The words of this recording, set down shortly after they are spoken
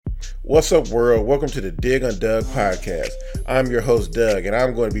What's up, world? Welcome to the Dig on Doug podcast. I'm your host, Doug, and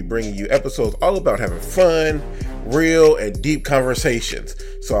I'm going to be bringing you episodes all about having fun, real, and deep conversations.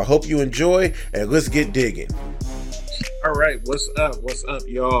 So I hope you enjoy, and let's get digging. All right, what's up? What's up,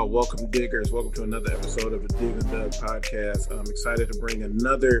 y'all? Welcome, diggers. Welcome to another episode of the Dig on Doug podcast. I'm excited to bring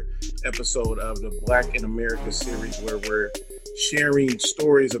another episode of the Black in America series where we're sharing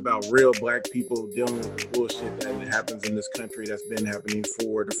stories about real Black people dealing with the bullshit that happens in this country that's been happening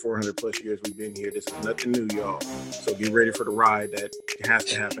for the 400 plus years we've been here. This is nothing new, y'all. So get ready for the ride that has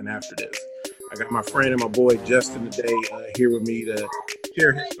to happen after this. I got my friend and my boy Justin today here with me to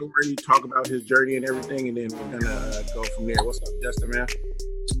share his story, talk about his journey and everything, and then we're gonna go from there. What's up, Justin, man?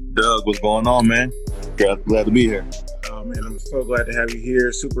 Doug, what's going on, man? Glad to be here. Oh, man, I'm so glad to have you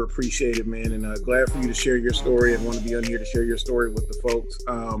here. Super appreciated, man, and glad for you to share your story and want to be on here to share your story with the folks.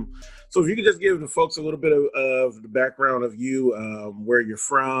 So if you could just give the folks a little bit of the background of you, where you're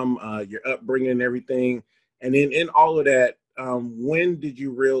from, your upbringing and everything, and then in all of that, when did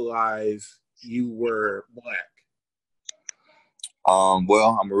you realize you were Black?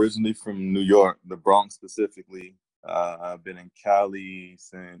 Well, I'm originally from New York, the Bronx specifically. I've been in Cali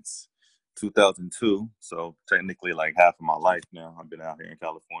since 2002, so technically like half of my life now. I've been out here in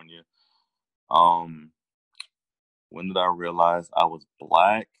California. When did I realize I was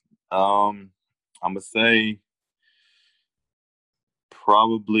Black? I'm gonna say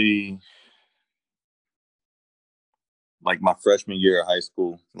probably like my freshman year of high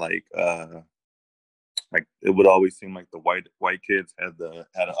school. Like it would always seem like the white kids had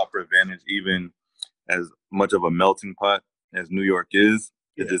an upper advantage, even as much of a melting pot as New York is.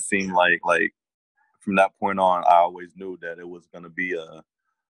 It just seemed like from that point on, I always knew that it was going to be a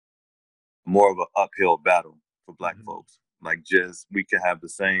more of an uphill battle for Black folks. Like, just we could have the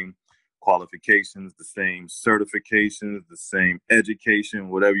same qualifications, the same certifications, the same education,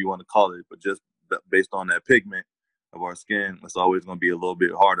 whatever you want to call it, but just based on that pigment of our skin, it's always going to be a little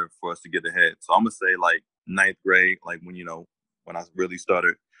bit harder for us to get ahead. So I'm going to say like ninth grade, like when I really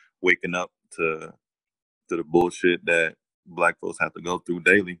started waking up to the bullshit that Black folks have to go through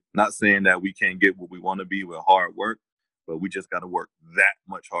daily. Not saying that we can't get what we want to be with hard work, but we just got to work that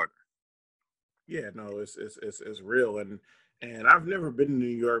much harder. Yeah, no, it's real, and I've never been to New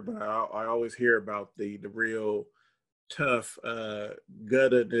York, but I always hear about the real tough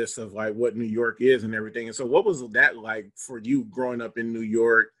guttedness of like what New York is and everything. And so, what was that like for you growing up in New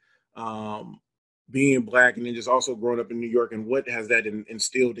York, being Black, and then just also growing up in New York, and what has that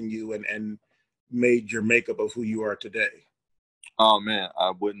instilled in you and made your makeup of who you are today? Oh man,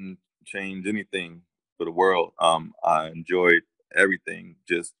 I wouldn't change anything for the world. I enjoyed everything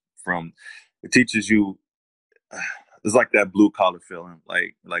just from it teaches you. It's like that blue collar feeling,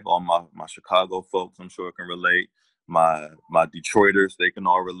 like all my Chicago folks, I'm sure can relate. My Detroiters, they can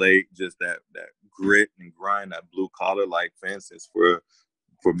all relate. Just that grit and grind, that blue collar. Like, for instance, for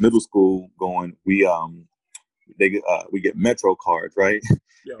middle school going, we get Metro cards, right?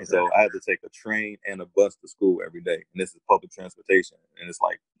 Yeah, okay. And so I had to take a train and a bus to school every day, and this is public transportation, and it's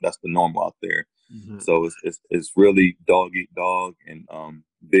like that's the normal out there. So it's really dog eat dog, and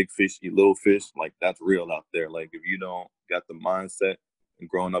big fish eat little fish. Like, that's real out there. Like, if you don't got the mindset and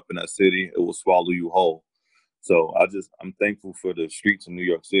growing up in that city, it will swallow you whole. So I'm thankful for the streets of New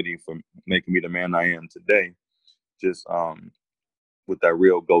York City for making me the man I am today. Just with that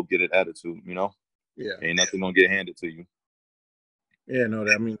real go get it attitude, Yeah, ain't nothing gonna get handed to you. yeah, no,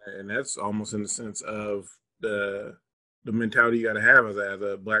 I mean, and that's almost in the sense of the mentality you got to have as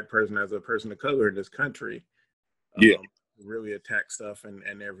a Black person, as a person of color in this country. Yeah. Really attack stuff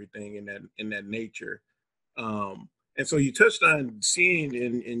and everything in that nature. And so you touched on seeing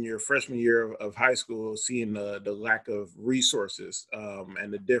in your freshman year of high school, seeing the lack of resources,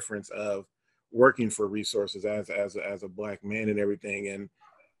 and the difference of working for resources as a Black man and everything. And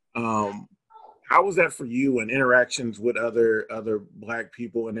how was that for you and interactions with other Black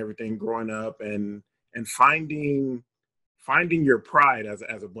people and everything growing up and finding your pride as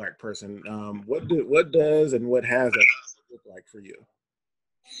a Black person? What does and what has that look like for you?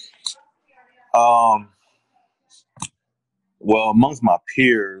 Well, amongst my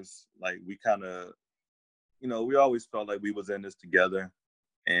peers, like, we kind of, we always felt like we was in this together,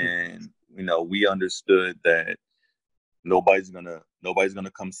 and we understood that nobody's gonna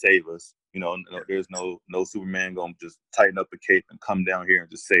come save us. There's no Superman gonna just tighten up a cape and come down here and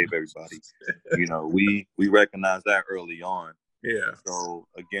just save everybody. We recognize that early on. Yeah. So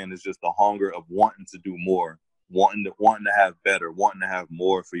again, it's just the hunger of wanting to do more, wanting to have better, wanting to have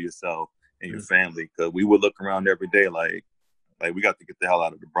more for yourself and your family. Because we would look around every day like we got to get the hell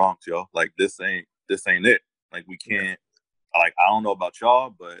out of the Bronx, yo. Like, this ain't it. Like, we can't. Like, I don't know about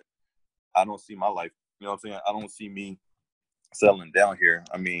y'all, but I don't see my life. You know what I'm saying? I don't see me settling down here.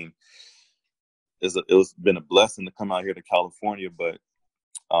 I mean, it's been a blessing to come out here to California, but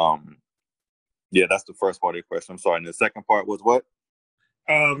yeah, that's the first part of your question. I'm sorry. And the second part was what?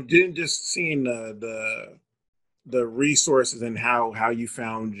 Didn't just seeing the resources and how you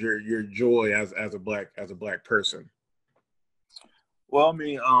found your joy as a black person. Well, I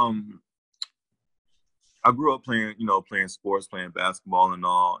mean, I grew up playing sports, playing basketball and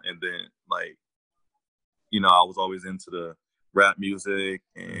all, and then like, I was always into the rap music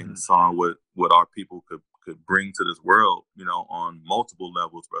and saw what our people could bring to this world, on multiple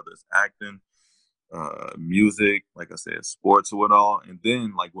levels, whether it's acting, music, like I said, sports or what all. And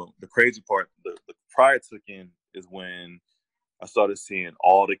then like, well, the crazy part, the pride took in is when I started seeing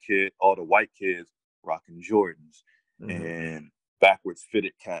all the white kids rocking Jordans and backwards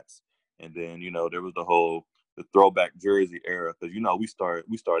fitted cats. And then, there was the throwback jersey era, because we start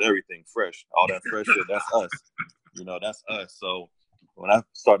everything fresh. All that fresh shit, that's us. That's us. So when I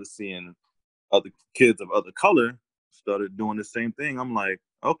started seeing other kids of other color started doing the same thing, I'm like,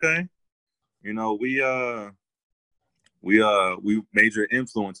 okay, we major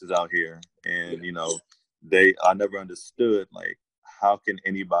influences out here. And I never understood, like, how can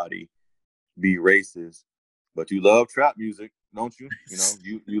anybody be racist, but you love trap music, don't you?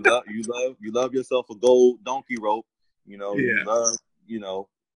 You love yourself a gold donkey rope. You love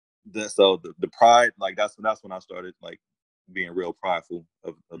that. So the pride, like, that's when I started, like, being real prideful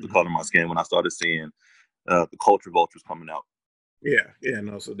of the color of my skin, when I started seeing the culture vultures coming out.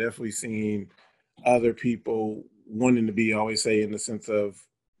 No, so definitely seeing other people wanting to be, always say, in the sense of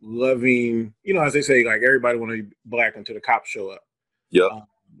loving, as they say, like, everybody want to be black until the cops show up. Yeah.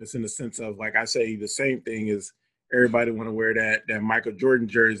 It's in the sense of, like, I say the same thing is everybody want to wear that Michael Jordan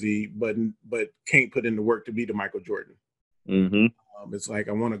jersey, but can't put in the work to be the Michael Jordan. It's like,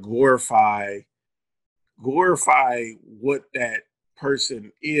 I want to glorify what that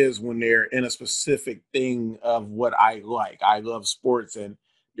person is when they're in a specific thing of what I like. I love sports and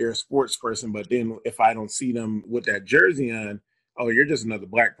they're a sports person, but then if I don't see them with that jersey on, oh, you're just another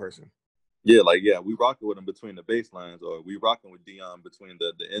black person. Yeah, we rocking with them between the baselines, or we rocking with Dion between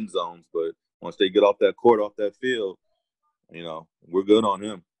the end zones. But once they get off that court, off that field, we're good on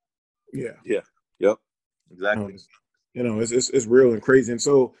him. Yeah. Yep. Exactly. It's real and crazy. And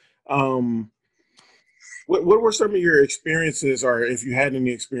so, what were some of your experiences, or if you had any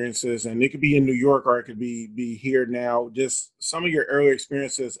experiences, and it could be in New York or it could be here now, just some of your early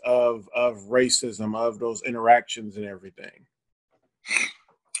experiences of racism, of those interactions and everything?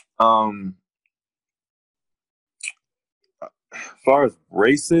 As far as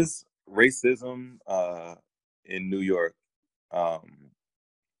racism in New York,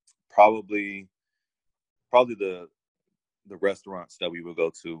 probably the restaurants that we would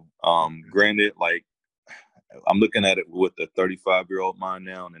go to. Granted, like, I'm looking at it with a 35-year-old mind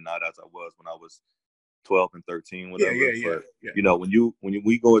now, and not as I was when I was 12 and 13, whatever. But when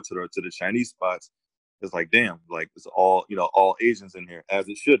we go to the Chinese spots, it's like, damn, like, it's all all Asians in here, as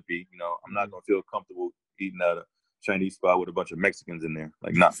it should be. I'm not gonna feel comfortable eating at a Chinese spot with a bunch of Mexicans in there,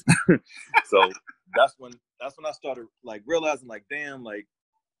 like, nah. So that's when I started, like, realizing, like, damn, like,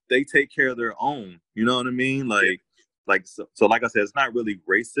 they take care of their own. You know what I mean? Like so like I said, it's not really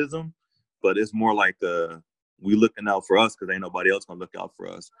racism, but it's more like we looking out for us because ain't nobody else gonna look out for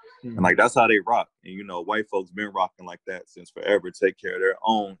us. And like, that's how they rock. And white folks been rocking like that since forever, take care of their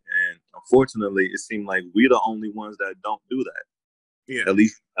own. And unfortunately, it seemed like we the only ones that don't do that. Yeah. At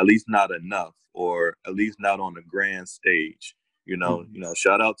least not enough, or at least not on the grand stage.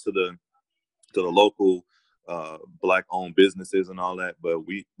 Shout out to the local black owned businesses and all that, but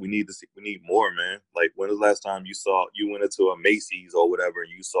we need more, man. Like, when was the last time you went into a Macy's or whatever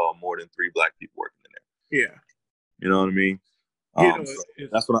and you saw more than 3 black people working in there? Yeah. You know what I mean? So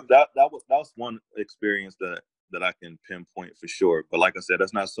that's what that was one experience that I can pinpoint for sure. But like I said,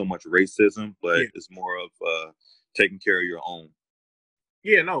 that's not so much racism, but it's more of taking care of your own.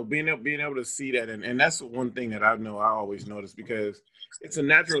 Yeah, no, being able to see that, and that's one thing that I know I always notice, because it's a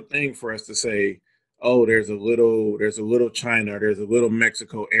natural thing for us to say, oh, there's a little China, there's a little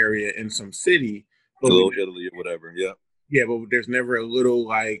Mexico area in some city, a little Italy or whatever. Yeah, but there's never a little,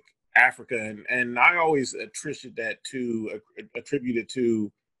 like, Africa, and I always attribute it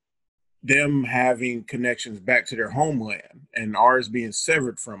to them having connections back to their homeland and ours being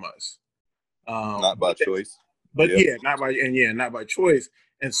severed from us. Not by choice. But not by choice.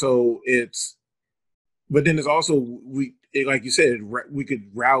 And so but then it's also, like you said, we could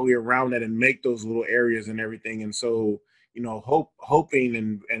rally around that and make those little areas and everything. And so, hoping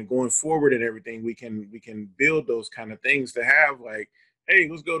and going forward and everything, we can build those kind of things to have, like, hey,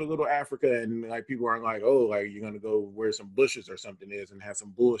 let's go to Little Africa, and like people aren't like, oh, like you're gonna go where some bushes or something is and have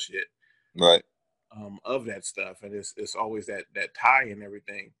some bullshit, Right. of that stuff, and it's always that tie and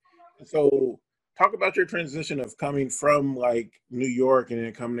everything. So talk about your transition of coming from like New York and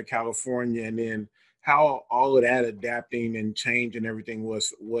then coming to California, and then how all of that adapting and change and everything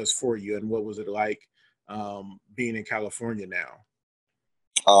was for you, and what was it like being in California now?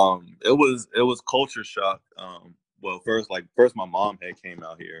 It was culture shock. Well, first my mom had came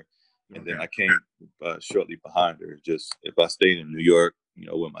out here, and then I came shortly behind her. Just if I stayed in New York,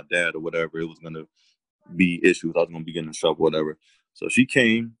 with my dad or whatever, it was gonna be issues. I was gonna be getting in trouble, whatever. So she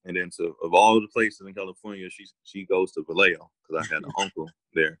came, and then of all the places in California, she goes to Vallejo because I had an uncle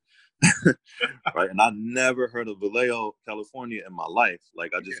there, right? And I never heard of Vallejo, California in my life.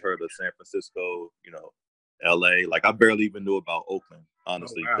 Like I just heard of San Francisco, LA. Like I barely even knew about Oakland,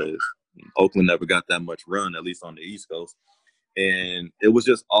 honestly, because Oakland never got that much run, at least on the East Coast. And it was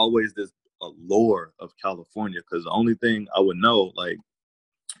just always this allure of California, because the only thing I would know, like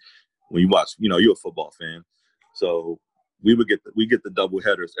when you watch, you're a football fan, so we get the double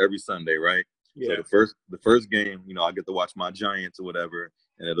headers every Sunday, right? Yeah. So the first game, I get to watch my Giants or whatever,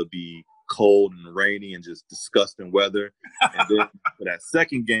 and it'll be cold and rainy and just disgusting weather. And then for that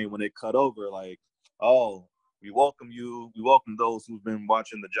second game, when it cut over, like, oh, we welcome those who've been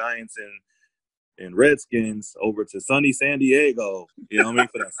watching the Giants and Redskins over to sunny San Diego, you know what I mean,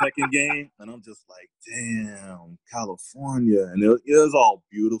 for that second game. And I'm just like, damn, California. And it was all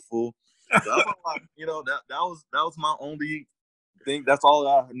beautiful. So that's all that was my only thing. That's all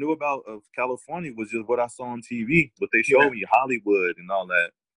I knew about of California was just what I saw on TV, what they showed me, Hollywood and all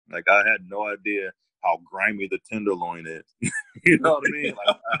that. Like I had no idea how grimy the Tenderloin is. You know what I mean?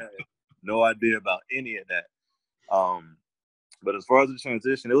 Like I had no idea about any of that. But as far as the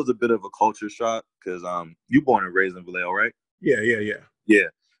transition, it was a bit of a culture shock because you born and raised in Vallejo, right? Yeah.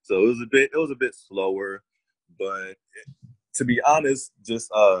 So it was a bit slower, but to be honest, just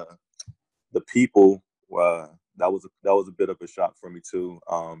the people, that was a bit of a shock for me too.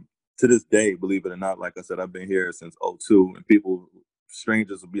 To this day, believe it or not, like I said, I've been here since '02, and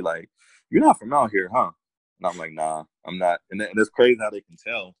strangers will be like, "You're not from out here, huh?" And I'm like, "Nah, I'm not." And it's crazy how they can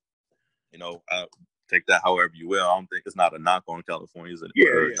tell. Take that however you will. I don't think it's not a knock on California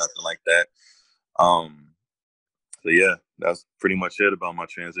or nothing like that. So yeah, that's pretty much it about my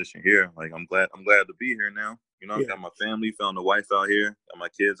transition here. Like I'm glad to be here now. I got my family, found a wife out here, got my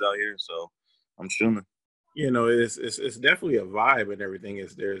kids out here, so I'm chilling. It's definitely a vibe and everything.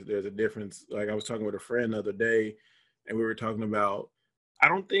 There's a difference. Like I was talking with a friend the other day, and we were talking about, I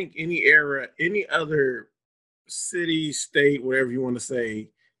don't think any other city, state, whatever you want to say,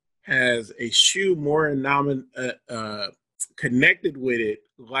 has a shoe more connected with it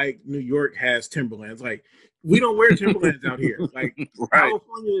like New York has Timberlands. Like we don't wear Timberlands out here. Like right.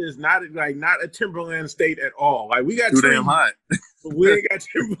 California is not a Timberland state at all. Like we got too damn hot, but we ain't got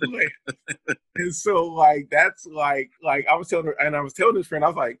Timberland. And so like that's like I was telling this friend, I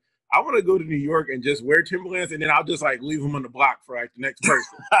was like, I want to go to New York and just wear Timberlands, and then I'll just like leave them on the block for like the next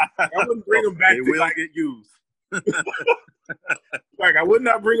person. I wouldn't bring them back. They will get used. Like I would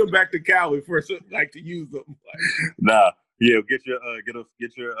not bring them back to Cali for like to use them. Like, nah, yeah, get your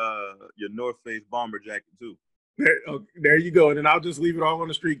North Face bomber jacket too. There you go, and then I'll just leave it all on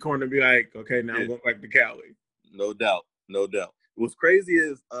the street corner and be like, okay, now I'm going back to Cali. No doubt. What's crazy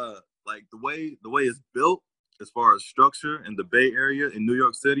is like the way it's built as far as structure in the Bay Area in New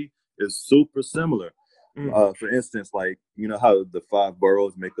York City is super similar. For instance, like how the 5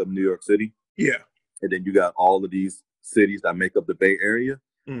 boroughs make up New York City. Yeah. And then you got all of these cities that make up the Bay Area.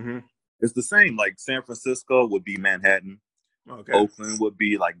 Mm-hmm. It's the same. Like San Francisco would be Manhattan. Okay. Oakland would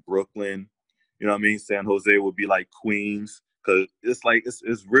be like Brooklyn. You know what I mean? San Jose would be like Queens. Cause it's like it's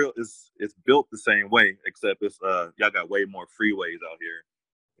real. It's built the same way, except it's y'all got way more freeways out here,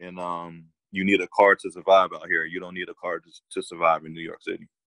 and you need a car to survive out here. You don't need a car to survive in New York City.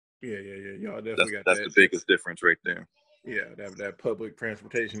 Yeah. Y'all definitely that's the biggest difference right there. Yeah, that public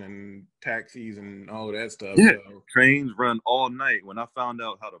transportation and taxis and all of that stuff. Yeah, so. Trains run all night. When I found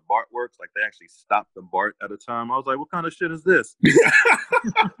out how the BART works, like they actually stop the BART at a time, I was like, what kind of shit is this?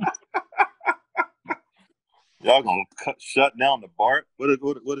 Y'all gonna shut down the BART? What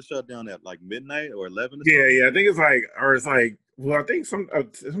is shut down at, like midnight or 11? Yeah. I think it's like, well, I think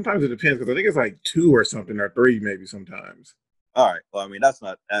sometimes it depends, because I think it's like 2 or something, or 3 maybe sometimes. All right. Well, I mean, that's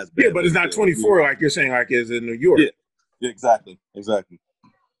not as bad. Yeah, but it's not 24 like you're saying, like it's in New York. Yeah, exactly.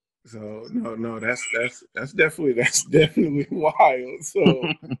 So no, that's definitely wild.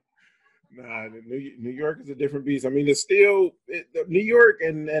 So Nah, New York is a different beast. I mean, it's still New York,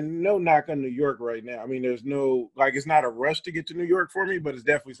 and no knock on New York right now. I mean, there's no like it's not a rush to get to New York for me, but it's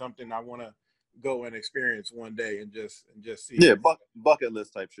definitely something I want to go and experience one day and just see. Yeah, bucket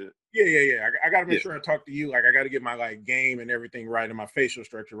list type shit. Yeah. I got to make Yeah, sure I talk to you. Like, I got to get my like game and everything right and my facial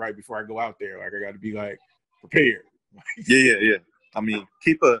structure right before I go out there. Like, I got to be like prepared. yeah. I mean,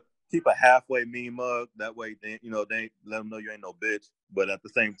 keep a halfway mean mug. That way, they let them know you ain't no bitch. But at the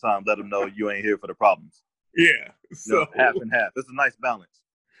same time, let them know you ain't here for the problems. Yeah. So Half and half. It's a nice balance.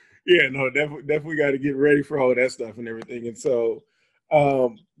 yeah, no, definitely got to get ready for all that stuff and everything. And so,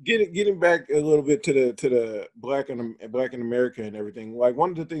 getting back a little bit to the black in America and everything. Like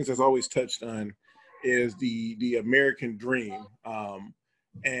one of the things that's always touched on is the American dream.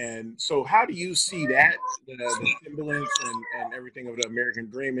 And so, how do you see that the semblance and everything of the American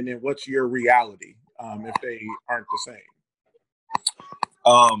dream, and then what's your reality if they aren't the same?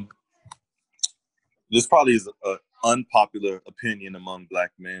 Um, this probably is an unpopular opinion among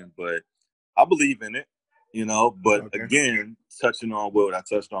black men, but I believe in it. But Okay. again, touching on what I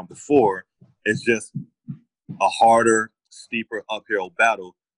touched on before, it's just a harder, steeper uphill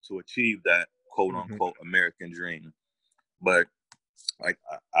battle to achieve that quote Hmm. unquote American dream. But like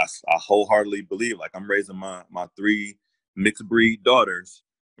I wholeheartedly believe, like I'm raising my three mixed breed daughters,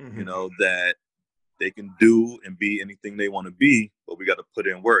 Hmm. that they can do and be anything they want to be, but we got to put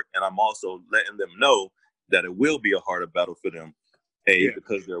in work. And I'm also letting them know that it will be a harder battle for them. A, Yeah.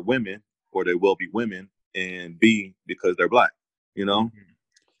 because they're women, or they will be women, and B, because they're black. You know, Hmm.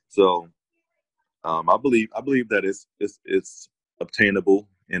 so I believe that it's obtainable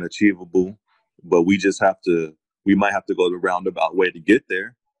and achievable, but we might have to go the roundabout way to get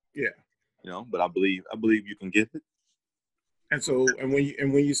there. Yeah. But I believe you can get it. And so, and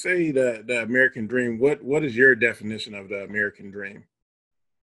when you say the American dream, what is your definition of the American dream?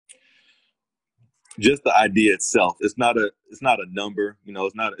 Just the idea itself. It's not a number.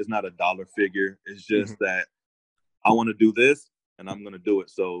 It's not a dollar figure. It's Hmm. just that I want to do this and I'm going to do it.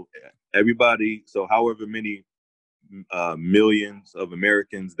 So everybody, so however many millions of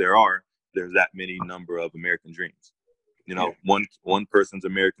Americans there's that many number of American dreams. Yeah. One person's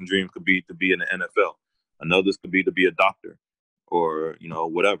American dream could be to be in the NFL. Another's could be to be a doctor, or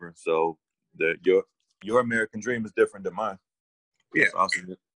whatever. So your American dream is different than mine. Yeah. So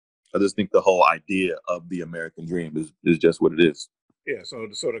I just think the whole idea of the American dream is just what it is. Yeah. So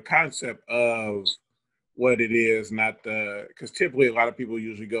the concept of what it is, not the because typically a lot of people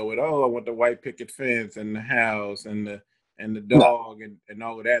usually go with, oh, I want the white picket fence and the house and the Nah, dog and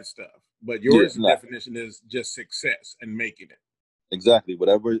all of that stuff. But yeah, yours nah, definition is just success and making it. exactly.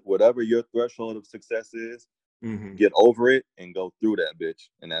 Whatever your threshold of success is, Hmm. get over it and go through that bitch,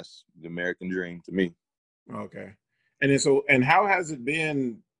 and that's the American dream to me. Okay. And then and how has it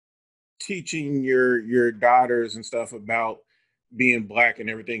been teaching your daughters and stuff about being black and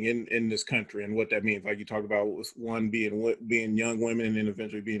everything in this country and what that means? Like you talk about with one being young women and then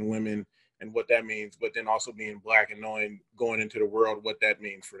eventually being women and what that means, but then also being black and knowing going into the world what that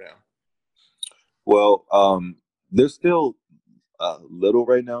means for them. Well, they're still little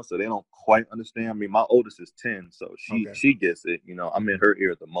right now, so they don't quite understand. I mean, my oldest is 10, so she Okay. she gets it. I'm in Hmm. her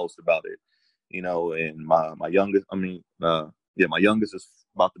ear the most about it. And my youngest, yeah, my youngest is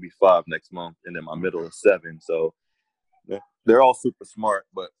about to be 5 next month, and then my middle Okay. is 7. So they're all super smart,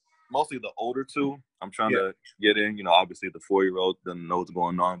 but mostly the older two, I'm trying Yeah. to get in. Obviously the 4-year-old doesn't know what's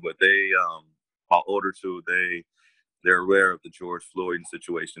going on, but my older two, they're aware of the George Floyd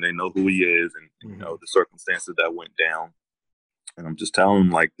situation. They know who he is, and Hmm. the circumstances that went down. And I'm just telling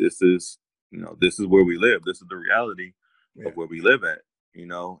them, like, this is where we live. This is the reality Yeah. of where we live at.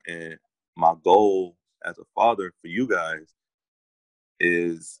 And my goal as a father for you guys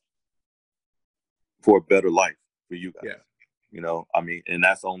is for a better life for you guys. Yeah. I mean, and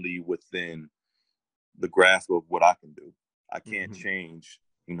that's only within the grasp of what I can do. I can't Hmm. change,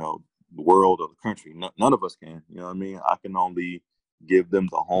 the world or the country. None of us can. You know what I mean? I can only give them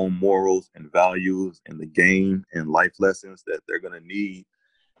the home morals and values and the game and life lessons that they're going to need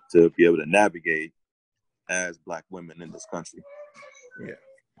to be able to navigate as black women in this country. Yeah.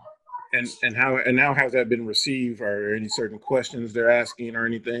 And how has that been received? Are there any certain questions they're asking or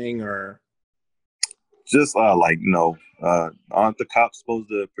anything or? Just like, aren't the cops supposed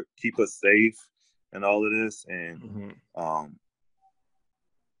to keep us safe and all of this? And Hmm. um,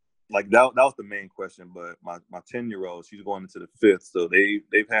 like that was the main question. But my 10-year-old, she's going into the fifth, so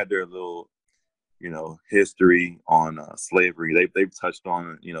they've had their little history on slavery. They've touched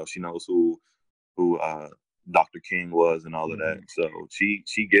on, she knows who Dr. King was and all of that. Hmm. So she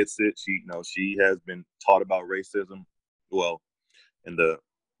gets it. She has been taught about racism. Well, in the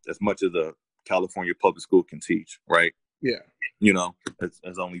as much as a California public school can teach, right? Yeah. You know,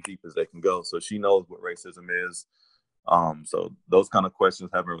 it's only deep as they can go. So she knows what racism is. So those kind of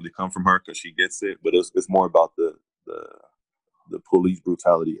questions haven't really come from her because she gets it, but it's more about the police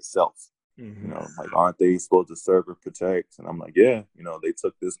brutality itself. Mm-hmm. You know, like, aren't they supposed to serve and protect? And I'm like, yeah, you know, they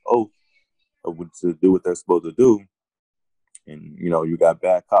took this oath to do what they're supposed to do. And, you know, you got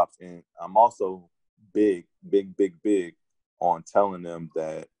bad cops. And I'm also big on telling them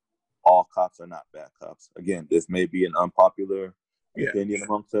that all cops are not bad cops. Again, this may be an unpopular opinion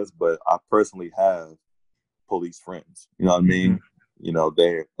amongst us, but I personally have police friends. You know what I mean? Mm-hmm. You know,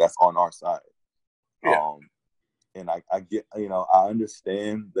 that's on our side. Yeah. And I get, you know, I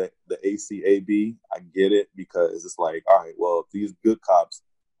understand that the ACAB, I get it, because it's like, all right, well, if these good cops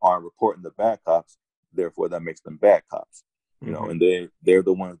aren't reporting the bad cops, therefore that makes them bad cops. You know, and they're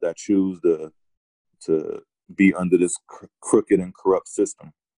the ones that choose to be under this crooked and corrupt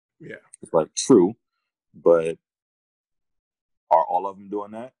system. Yeah, it's like true, but are all of them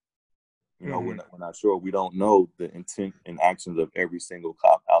doing that? You know, we're not sure. We don't know the intent and actions of every single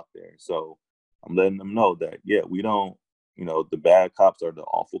cop out there. So I'm letting them know that, yeah, we don't, you know, the bad cops are the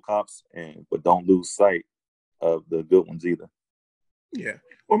awful cops, but don't lose sight of the good ones either. Yeah.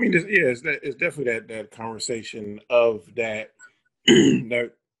 Well, I mean, it's definitely that conversation of that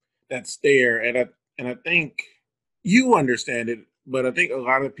that's there, and I think you understand it, but I think a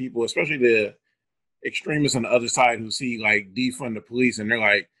lot of people, especially the extremists on the other side, who see like defund the police, and they're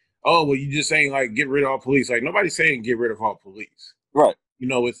like, "Oh, well, you just saying like get rid of all police." Like, nobody's saying get rid of all police, right? You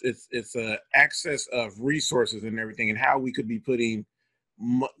know, it's access of resources and everything, and how we could be putting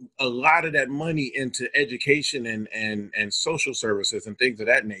a lot of that money into education and social services and things of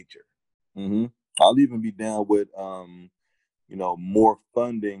that nature. Mm-hmm. I'll even be down with you know, more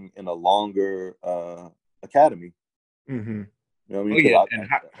funding in a longer academy. Mm-hmm. You know what I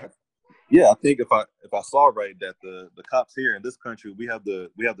mean? I think if I saw right that the cops here in this country, we have the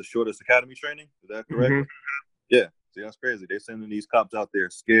shortest academy training. Is that correct? Mm-hmm. Yeah. See, that's crazy. They're sending these cops out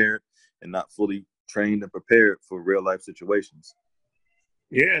there scared and not fully trained and prepared for real life situations.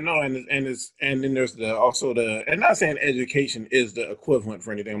 Yeah, no, and then there's and not saying education is the equivalent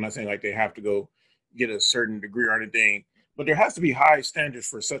for anything. I'm not saying like they have to go get a certain degree or anything, but there has to be high standards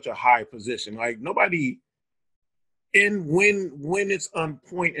for such a high position. Like, nobody, and when it's on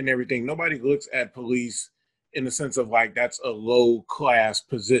point and everything, nobody looks at police in the sense of like that's a low class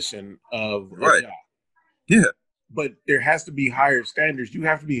position of a job. Yeah. But there has to be higher standards. You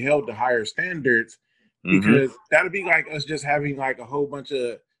have to be held to higher standards, because that'll be like us just having like a whole bunch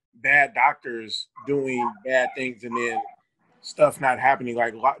of bad doctors doing bad things and then stuff not happening.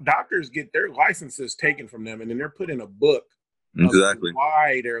 Like, doctors get their licenses taken from them, and then they're put in a book exactly of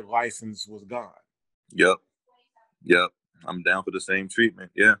why their license was gone. Yep. I'm down for the same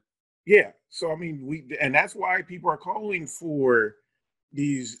treatment. Yeah. So I mean, and that's why people are calling for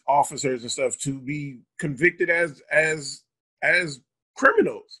these officers and stuff to be convicted as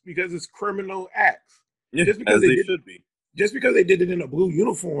criminals, because it's criminal acts. Yeah, just because they should be. Just because they did it in a blue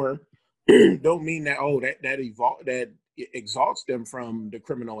uniform don't mean that that exalts them from the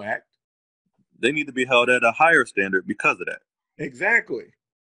criminal act. They need to be held at a higher standard because of that. Exactly.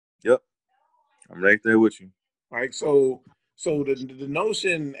 Yep. I'm right there with you. Like, so the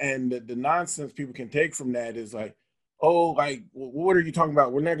notion and the nonsense people can take from that is like, oh, like, what are you talking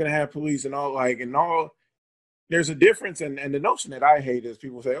about? We're not going to have police and all, like, and all. There's a difference, and the notion that I hate is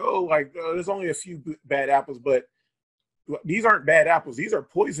people say, oh, like, there's only a few bad apples, but these aren't bad apples. These are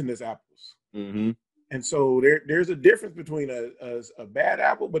poisonous apples. Mm-hmm. And so there's a difference between a bad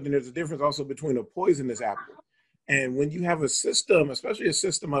apple, but then there's a difference also between a poisonous apple. And when you have a system, especially a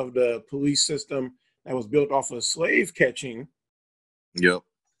system of the police system that was built off of slave catching, yep,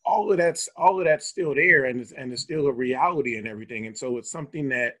 all of that's still there, and it's still a reality and everything. And so it's something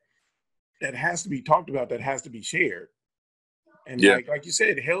that has to be talked about, that has to be shared. And like you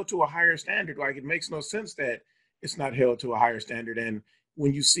said, held to a higher standard. Like, it makes no sense that it's not held to a higher standard. And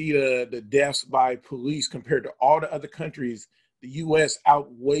when you see the deaths by police compared to all the other countries, the U.S.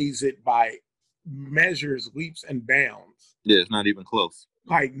 outweighs it by measures, leaps and bounds. Yeah, it's not even close.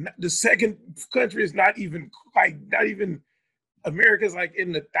 Like, the second country is not even America's like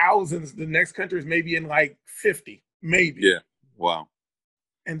in the thousands. The next country is maybe in like 50, maybe. Yeah. Wow.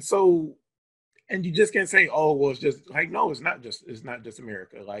 And so, and you just can't say, oh, well, it's just like, no, it's not just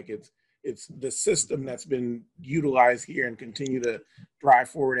America. Like, it's the system that's been utilized here and continue to drive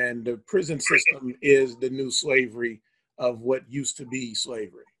forward. And the prison system is the new slavery of what used to be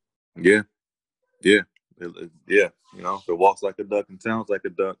slavery. Yeah. You know, if it walks like a duck and sounds like a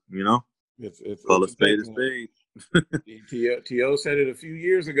duck, you know? Call a it's a spade thing. a spade. T.O. said it a few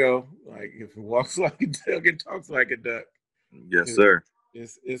years ago. Like, if it walks like a duck, it talks like a duck. Yes, sir.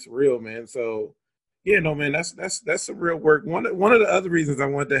 It's real, man. So yeah, no, man, that's some real work. One of the other reasons I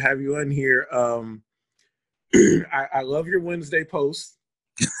wanted to have you on here, I love your Wednesday posts.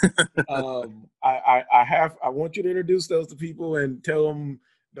 I want you to introduce those to people and tell them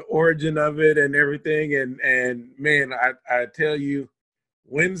the origin of it and everything. And man, I tell you,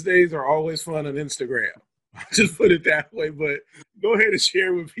 Wednesdays are always fun on Instagram. I'll just put it that way. But go ahead and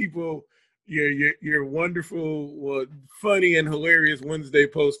share with people your wonderful, funny and hilarious Wednesday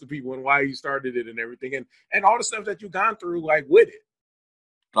post to people and why you started it and everything, and all the stuff that you've gone through, like, with it.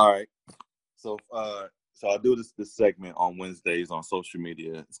 All right. So I do this segment on Wednesdays on social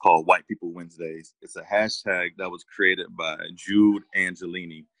media. It's called White People Wednesdays. It's a hashtag that was created by Jude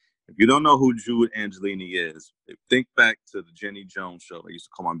Angelini. If you don't know who Jude Angelini is, think back to the Jenny Jones show that used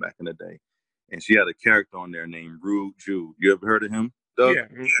to come on back in the day. And she had a character on there named Rude Jude. You ever heard of him, Doug? Yeah.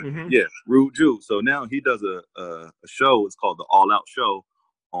 Mm-hmm. Yeah, Rude Jude. So now he does a show. It's called the All Out Show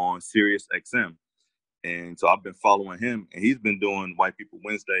on Sirius XM. And so I've been following him, and he's been doing White People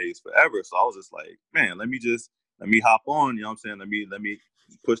Wednesdays forever. So I was just like, man, let me hop on. You know what I'm saying? Let me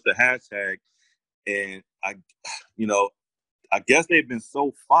push the hashtag. And I guess they've been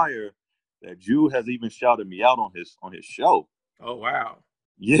so fire that Jude has even shouted me out on his show. Oh, wow.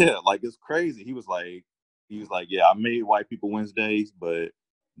 Yeah, like, it's crazy. He was like, yeah, I made White People Wednesdays, but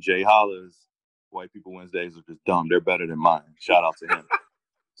Jay Holla's White People Wednesdays are just dumb. They're better than mine. Shout out to him.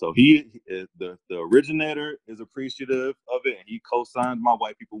 So he is the originator, is appreciative of it, and he co-signed my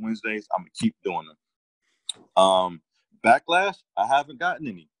White People Wednesdays. I'm gonna keep doing them. Backlash, I haven't gotten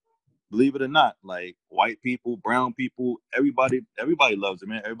any. Believe it or not, like, white people, brown people, everybody loves it,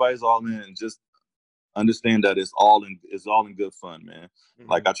 man. Everybody's all in, and just understand that it's all in good fun, man. Mm-hmm.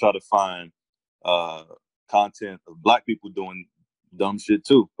 Like, I try to find content of Black people doing dumb shit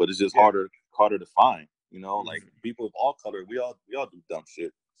too, but it's just harder to find. You know, like, people of all color, we all do dumb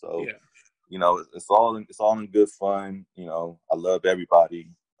shit. So, it's all in good fun. You know, I love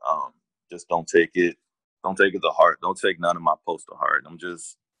everybody. Just don't take it to heart. Don't take none of my posts to heart.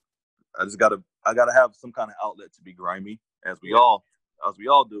 I gotta have some kind of outlet to be grimy, as we all do.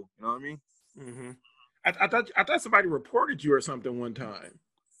 You know what I mean? Mm-hmm. I thought somebody reported you or something one time.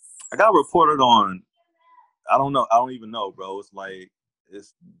 I got reported on. I don't know. I don't even know, bro. It's like,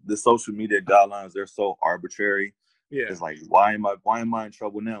 the social media guidelines. They're so arbitrary. Yeah. It's like, why am I in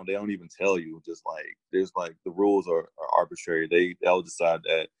trouble now? They don't even tell you. Just like, there's like, the rules are arbitrary. They'll decide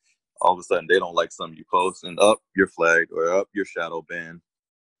that all of a sudden they don't like something you post, and up your flag or up your shadow ban.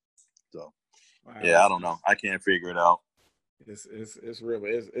 So, wow. Yeah, I don't know. I can't figure it out. It's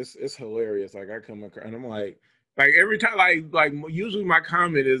really it's hilarious. Like, I come across and I'm like every time, like usually my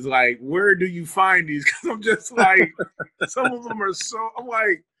comment is like, where do you find these? Because I'm just like, some of them are so, I'm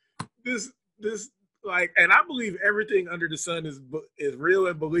like, this like, and I believe everything under the sun is real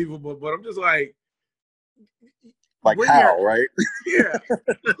and believable, but I'm just like how, right? Yeah.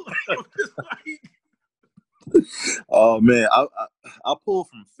 I'm just like, oh man, I pull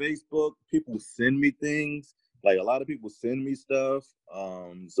from Facebook. People send me things. Like, a lot of people send me stuff.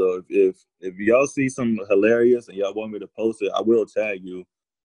 So if y'all see something hilarious and y'all want me to post it, I will tag you.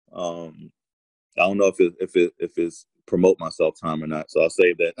 I don't know if it's promote myself time or not. So I'll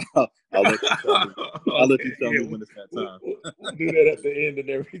save that. I'll let you tell me when it's that time. We'll do that at the end and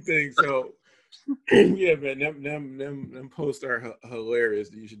everything. So yeah, man, them posts are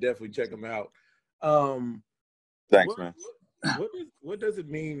hilarious. You should definitely check them out. Thanks, man. What does it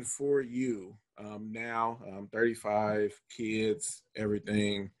mean for you now? 35, kids,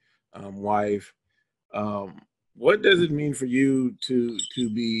 everything, wife. What does it mean for you to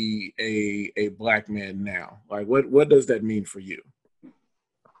be a Black man now? Like, what does that mean for you?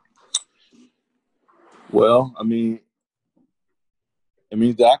 Well, I mean, it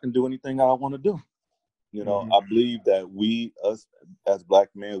means that I can do anything I want to do. You know, I believe that us as Black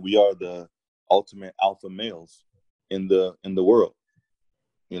men, we are the ultimate alpha males in the world.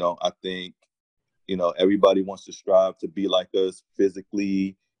 You know, I think, everybody wants to strive to be like us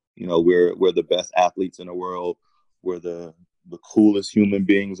physically. You know, we're the best athletes in the world. We're the coolest human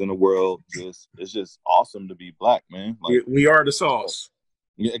beings in the world. It's just awesome to be Black, man. Like, we are the sauce.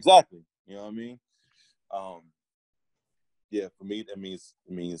 Yeah, exactly. You know what I mean? Yeah, for me, it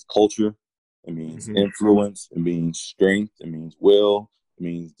means culture. It means influence. It means strength. It means will. It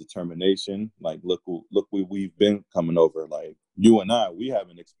means determination. Like, look where we've been coming over. Like, you and I, we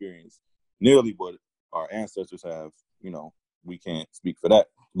haven't experienced nearly what our ancestors have. You know, we can't speak for that,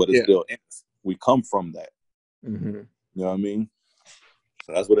 but it's still, we come from that. Mm-hmm. You know what I mean?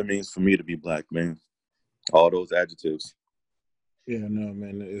 So that's what it means for me to be black, man. All those adjectives. Yeah, no,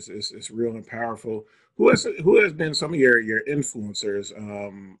 man, it's real and powerful. Who has been some of your influencers,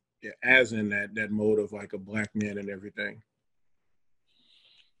 yeah, as in that mode of like a black man and everything?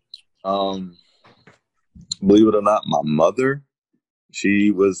 Um, Believe it or not, my mother,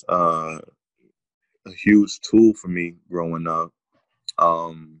 she was a huge tool for me growing up.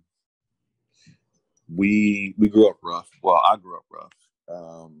 Um, we grew up rough. Well, I grew up rough.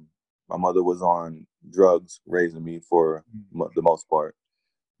 My mother was on drugs raising me for the most part,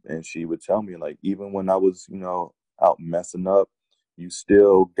 and she would tell me like, even when I was, out messing up, you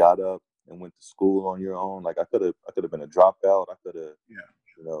still got up and went to school on your own. Like I could have been a dropout. I could have,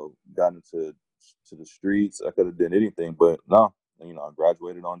 Yeah. gotten to the streets. I could have done anything, but no, I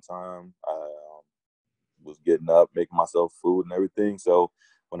graduated on time. I was getting up, making myself food and everything. So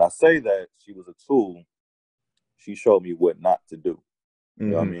when I say that she was a tool, she showed me what not to do. You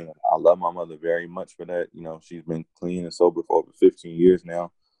know what I Hmm. mean? I love my mother very much for that. She's been clean and sober for over 15 years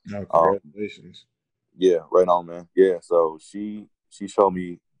now. No, Um, congratulations. yeah, right on, man. Yeah, so she showed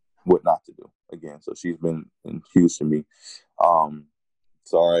me what not to do again. So she's been huge to me. Um,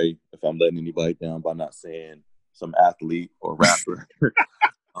 Sorry if I'm letting anybody down by not saying some athlete or rapper.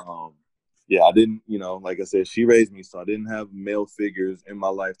 um, yeah, I didn't, like I said, she raised me, so I didn't have male figures in my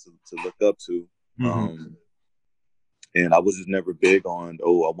life to look up to. Hmm. And I was just never big on,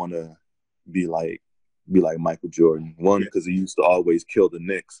 oh, I want to be like Michael Jordan. One, Yeah. because he used to always kill the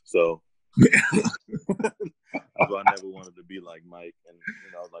Knicks, so I never wanted to be like Mike. And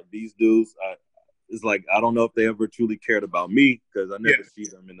like these dudes, it's like I don't know if they ever truly cared about me because I Yeah. never see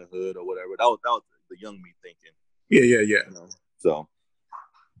them in the hood or whatever. That was the young me thinking. Yeah. Yeah. Yeah. So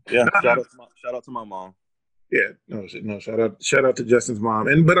yeah, No, no. shout out to my mom. Yeah, no, no. Shout out to Justin's mom,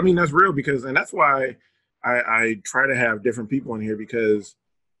 and but I mean that's real because, and that's why I try to have different people in here because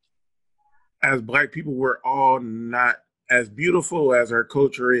as Black people, we're all not as beautiful as our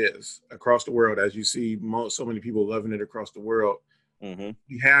culture is across the world. As you see, so many people loving it across the world. Mm-hmm.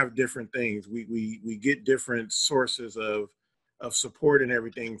 We have different things. We get different sources of support and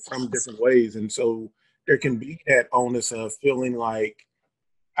everything from different ways, and so there can be that onus of feeling like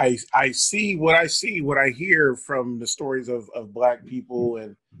I see what I hear from the stories of Black people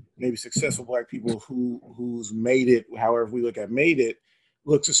and maybe successful Black people who's made it, however we look at made it,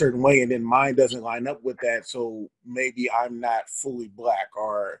 looks a certain way, and then mine doesn't line up with that. So maybe I'm not fully Black,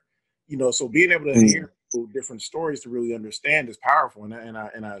 or so being able to hear different stories to really understand is powerful, and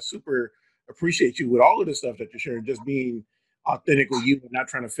I super appreciate you with all of the stuff that you're sharing, just being authentically you and not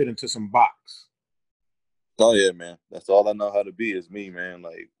trying to fit into some box. Oh yeah, man. That's all I know how to be is me, man.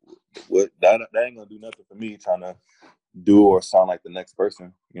 Like what that ain't gonna do nothing for me trying to do or sound like the next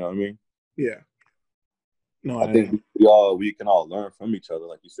person. You know what I mean? Yeah. No, I think we can all learn from each other.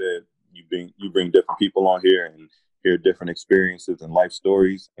 Like you said, you bring different people on here and hear different experiences and life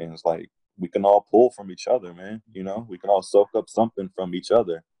stories, and it's like we can all pull from each other, man. We can all soak up something from each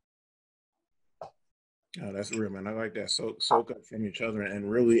other. oh, that's real, man. I like that. Soak up from each other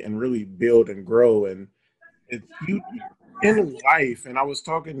and really build and grow. And it's you in life. And I was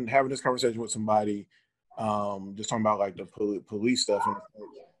having this conversation with somebody, just talking about like the police stuff.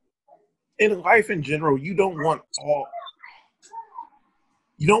 And in life in general, you don't want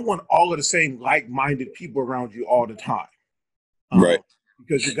all of the same like-minded people around you all the time. Right. um,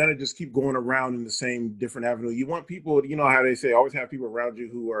 because you're gonna just keep going around in the same different avenue. You want people, how they say, always have people around you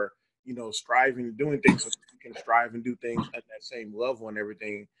who are, striving and doing things, so you can strive and do things at that same level and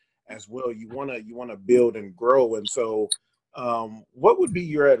everything as well. You wanna build and grow, and so, what would be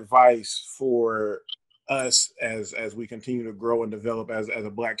your advice for us as we continue to grow and develop as a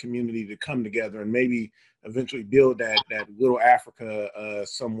Black community to come together and maybe eventually build that little Africa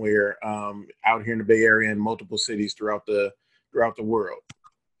somewhere out here in the Bay Area and multiple cities throughout the world?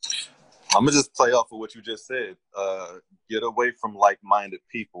 I'm gonna just play off of what you just said. Get away from like-minded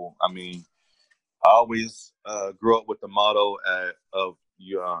people. I mean, I always grew up with the motto of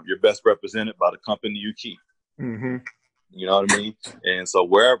you're best represented by the company you keep. Mm-hmm. You know what I mean? And so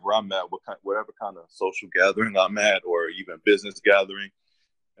wherever I'm at, whatever kind of social gathering I'm at, or even business gathering,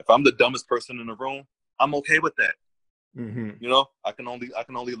 if I'm the dumbest person in the room, I'm okay with that. Mm-hmm. I can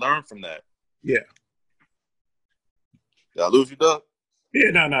only learn from that. Yeah. Did I lose you, Doug? Yeah.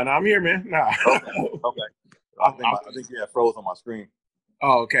 No. I'm here, man. Nah. Okay. I think you had froze on my screen.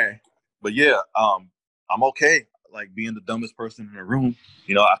 Oh, okay. But yeah, I'm okay. Like being the dumbest person in the room,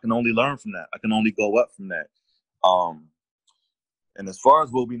 I can only learn from that. I can only go up from that. And as far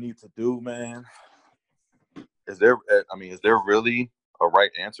as what we need to do, man, is there really a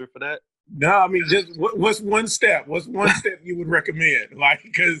right answer for that? No, I mean, just what's one step? What's one step you would recommend? Like,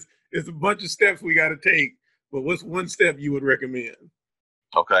 because it's a bunch of steps we got to take, but what's one step you would recommend?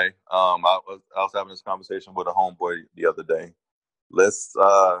 Okay. I was having this conversation with a homeboy the other day. Let's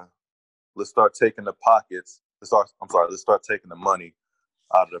start taking the pockets. Let's start taking the money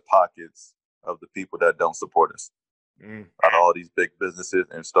out of the pockets of the people that don't support us, out of all these big businesses,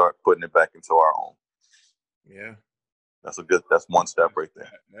 and start putting it back into our own. Yeah, That's one step right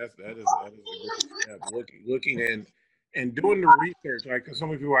there. that is a great step. Looking and doing the research, like, because so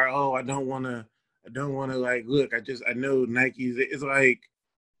many people are, oh, I don't want to like look. I know Nike's. It's like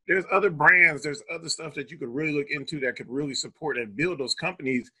there's other brands, there's other stuff that you could really look into that could really support and build those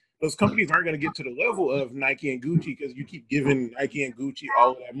companies. Those companies aren't going to get to the level of Nike and Gucci because you keep giving Nike and Gucci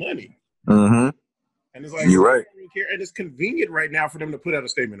all of that money. Mm-hmm. And it's like, you're right. Really care. And it's convenient right now for them to put out a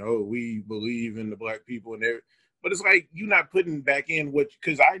statement, oh, we believe in the black people and everything. But it's like you're not putting back in what,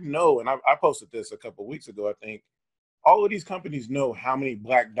 because I know, and I posted this a couple of weeks ago, I think, all of these companies know how many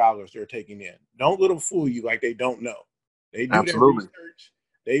black dollars they're taking in. Don't let them fool you like they don't know. They do that research.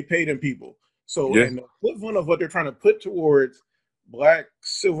 They pay them people. So, and the equivalent of what they're trying to put towards black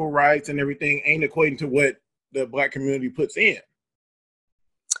civil rights and everything ain't equating to what the black community puts in.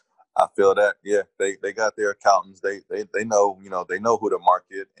 I feel that. Yeah, they got their accountants. They know, they know who to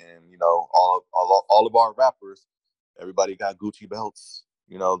market, and all of our rappers, everybody got Gucci belts.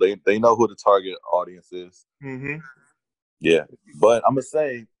 They know who the target audience is. Mm-hmm. Yeah, but I'm gonna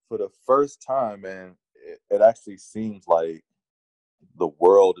say for the first time, man, it actually seems like the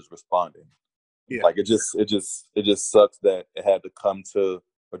world is responding. Yeah. Like it just sucks that it had to come to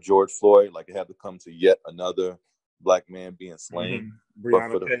a George Floyd, like it had to come to yet another black man being slain.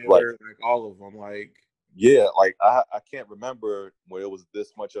 Breonna Taylor, like all of them, like yeah, like I can't remember where it was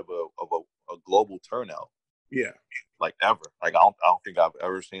this much of a global turnout. Yeah, like ever. Like I don't think I've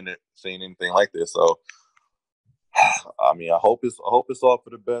ever seen anything like this. So I mean, I hope it's all for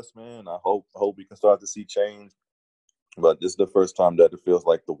the best, man. I hope we can start to see change. But this is the first time that it feels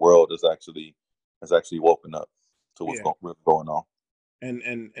like the world has actually woken up to what's going on.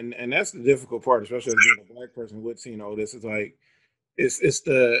 And that's the difficult part, especially as being a black person with seeing all this. It's like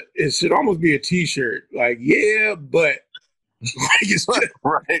it should almost be a T-shirt. Like, yeah, but like it's just,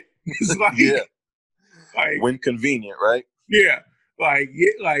 right. It's like like when convenient, right? Yeah,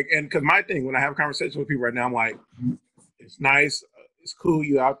 and because my thing when I have conversations with people right now, I'm like, it's nice, it's cool,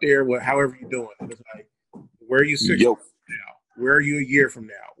 you out there, however you're doing. And it's like, where are you 6 months from now? Where are you a year from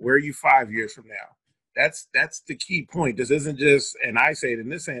now? Where are you 5 years from now? That's the key point. This isn't just, and I say it in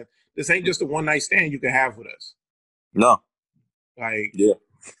this sense, this ain't just a one night stand you can have with us. No. Like, yeah.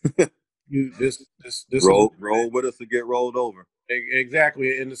 you this roll with us to get rolled over.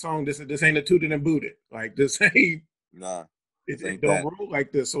 Exactly. In the song, this ain't a tooted and booted. Like, this ain't it don't roll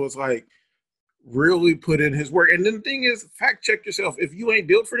like this. So it's like, really put in his work. And then the thing is, fact check yourself. If you ain't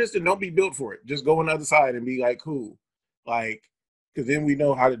built for this, then don't be built for it. Just go on the other side and be like, cool. Like, because then we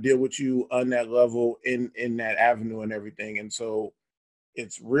know how to deal with you on that level in that avenue and everything. And so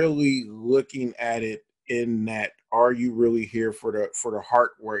it's really looking at it in that, are you really here for the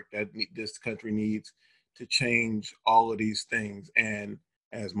hard work that this country needs to change all of these things? And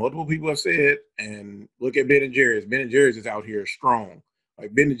as multiple people have said, and look at Ben and Jerry's. Ben and Jerry's is out here strong.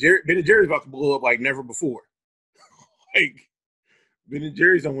 Like Ben and Jerry's about to blow up like never before. Like Ben and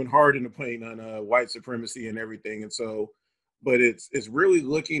Jerry's went hard in the paint on white supremacy and everything. And so, but it's really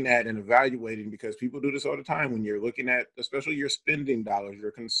looking at and evaluating, because people do this all the time when you're looking at, especially your spending dollars,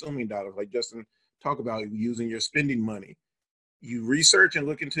 your consuming dollars, like Justin talk about using your spending money. You research and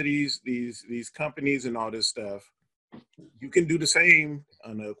look into these companies and all this stuff. You can do the same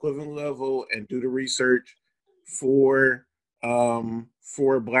on an equivalent level and do the research for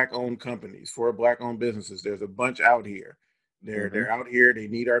black-owned companies, for black-owned businesses. There's a bunch out here. They're out here. They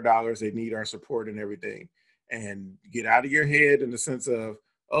need our dollars. They need our support and everything. And get out of your head in the sense of,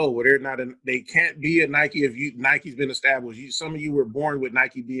 oh, well, they can't be a Nike if Nike's been established. Some of you were born with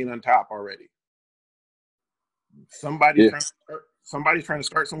Nike being on top already. Somebody's trying to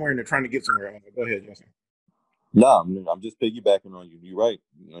start somewhere, and they're trying to get somewhere. Go ahead, Justin. No, I'm just piggybacking on you. You're right.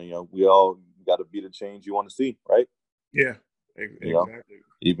 We all got to be the change you want to see, right? Yeah, exactly.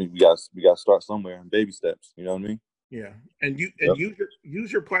 Even we got to start somewhere in baby steps. You know what I mean? Yeah, and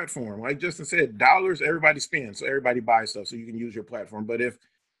use your platform. Like Justin said, dollars everybody spends, so everybody buys stuff, so you can use your platform. But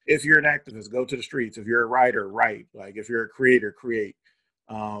if you're an activist, go to the streets. If you're a writer, write. Like if you're a creator, create.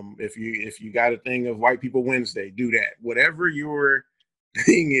 If you got a thing of White People Wednesday, do that. Whatever your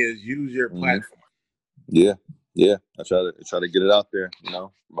thing is, use your platform. Yeah. I try to get it out there,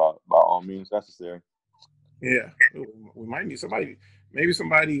 by all means necessary. Yeah, we might need somebody. maybe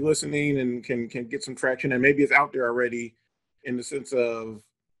somebody listening and can get some traction, and maybe it's out there already in the sense of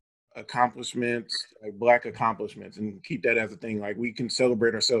accomplishments, like Black accomplishments, and keep that as a thing. Like we can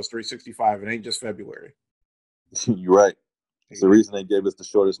celebrate ourselves 365. It ain't just February. You're right. It's the reason they gave us the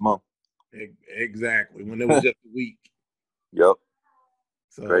shortest month. Exactly. When it was just a week. Yep.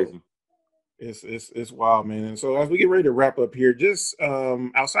 So crazy. It's wild, man. And so as we get ready to wrap up here, just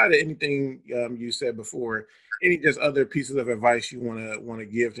outside of anything you said before, any just other pieces of advice you want to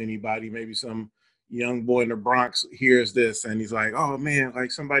give to anybody, maybe some young boy in the Bronx hears this and he's like, oh man,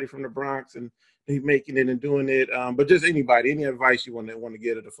 like somebody from the Bronx and he's making it and doing it. But just anybody, any advice you want to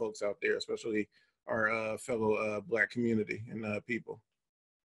give to the folks out there, especially our fellow Black community and people.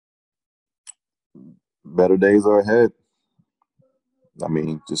 Better days are ahead. I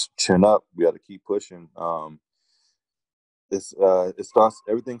mean, just chin up. We got to keep pushing.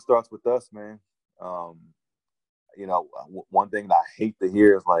 Everything starts with us, man. One thing that I hate to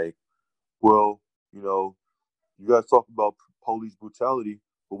hear is like, well, you guys talk about police brutality,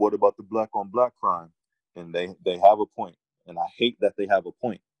 but what about the Black on Black crime? And they have a point, and I hate that they have a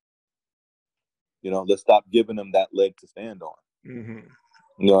point. Let's stop giving them that leg to stand on. Mm-hmm.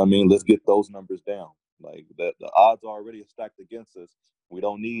 You know what I mean? Let's get those numbers down. Like the odds are already stacked against us. We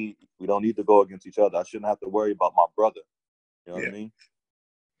don't need to go against each other. I shouldn't have to worry about my brother. You know what I mean?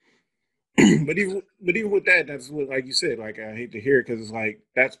 But even with that, that's what, like you said, like I hate to hear it because it's like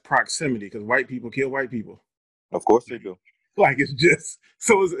that's proximity because white people kill white people. Of course they do. Like it's just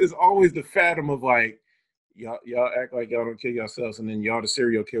so it's always the fathom of like y'all act like y'all don't kill yourselves and then y'all the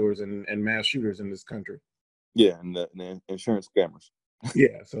serial killers and mass shooters in this country. Yeah, and the insurance scammers.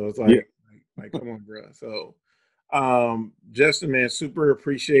 Yeah, so it's like, like come on, bro. So, Justin, man, super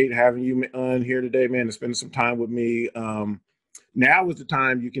appreciate having you on here today, man, and spending some time with me. Now is the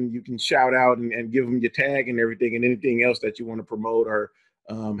time you can shout out and give them your tag and everything, and anything else that you want to promote or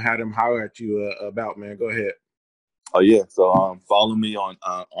have them holler at you about, man. Go ahead. Oh yeah, so follow me on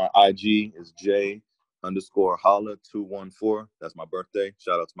IG is J_Holla214. That's my birthday.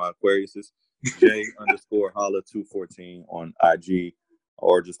 Shout out to my Aquariuses. J_Holla214 on IG.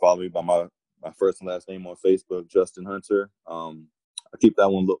 Or just follow me by my first and last name on Facebook, Justin Hunter. I keep that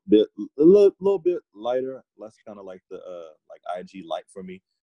one a little bit lighter, less kind of like the like IG light for me.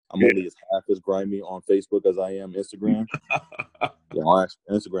 I'm only half as grimy on Facebook as I am Instagram. On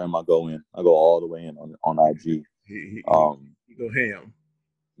Instagram, I go all the way in on IG. You go ham.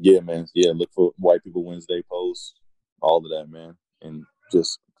 Yeah, man. Yeah, look for White People Wednesday posts, all of that, man, and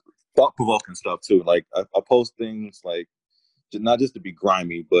just thought provoking stuff too. Like I post things like. Not just to be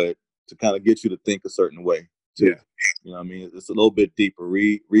grimy, but to kind of get you to think a certain way too. Yeah. You know what I mean? It's a little bit deeper.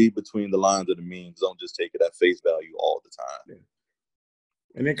 Read between the lines of the memes. Don't just take it at face value all the time. Yeah.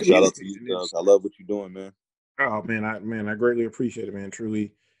 And then shout out to you, Doug. I love what you're doing, man. Oh man, I greatly appreciate it, man.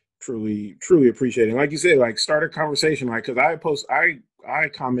 Truly appreciate it. And like you said, like start a conversation, like because I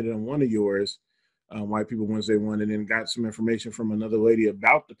commented on one of yours, White People Wednesday one, and then got some information from another lady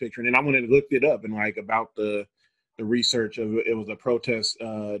about the picture, and then I went and looked it up and like about the research of it. Was a protest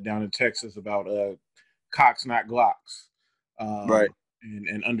down in Texas about Cocks not Glocks, right?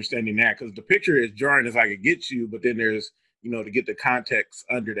 And understanding that because the picture is jarring as I could get you, but then there's to get the context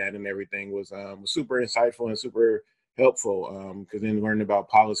under that and everything was super insightful and super helpful because then learning about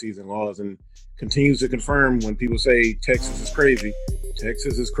policies and laws and continues to confirm when people say Texas is crazy.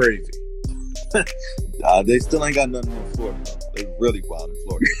 Texas is crazy. They still ain't got nothing in Florida. They're really wild in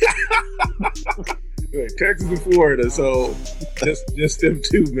Florida. Texas and Florida, so just them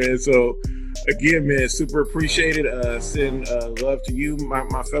two, man. So again, man, super appreciated. Send love to you,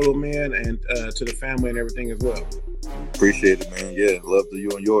 my fellow man, and to the family and everything as well. Appreciate it, man. Yeah, love to you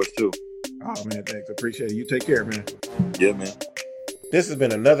and yours too. Oh man, thanks. Appreciate it. You take care, man. Yeah, man. This has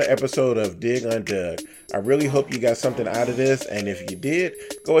been another episode of Dig Undug. I really hope you got something out of this, and if you did,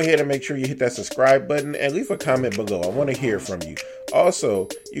 go ahead and make sure you hit that subscribe button and leave a comment below. I want to hear from you. Also,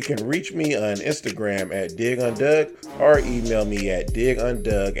 you can reach me on Instagram at digundug or email me at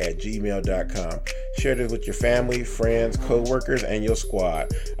digundug@gmail.com. Share this with your family, friends, co-workers, and your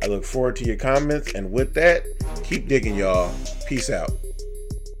squad. I look forward to your comments, and with that, keep digging, y'all. Peace out.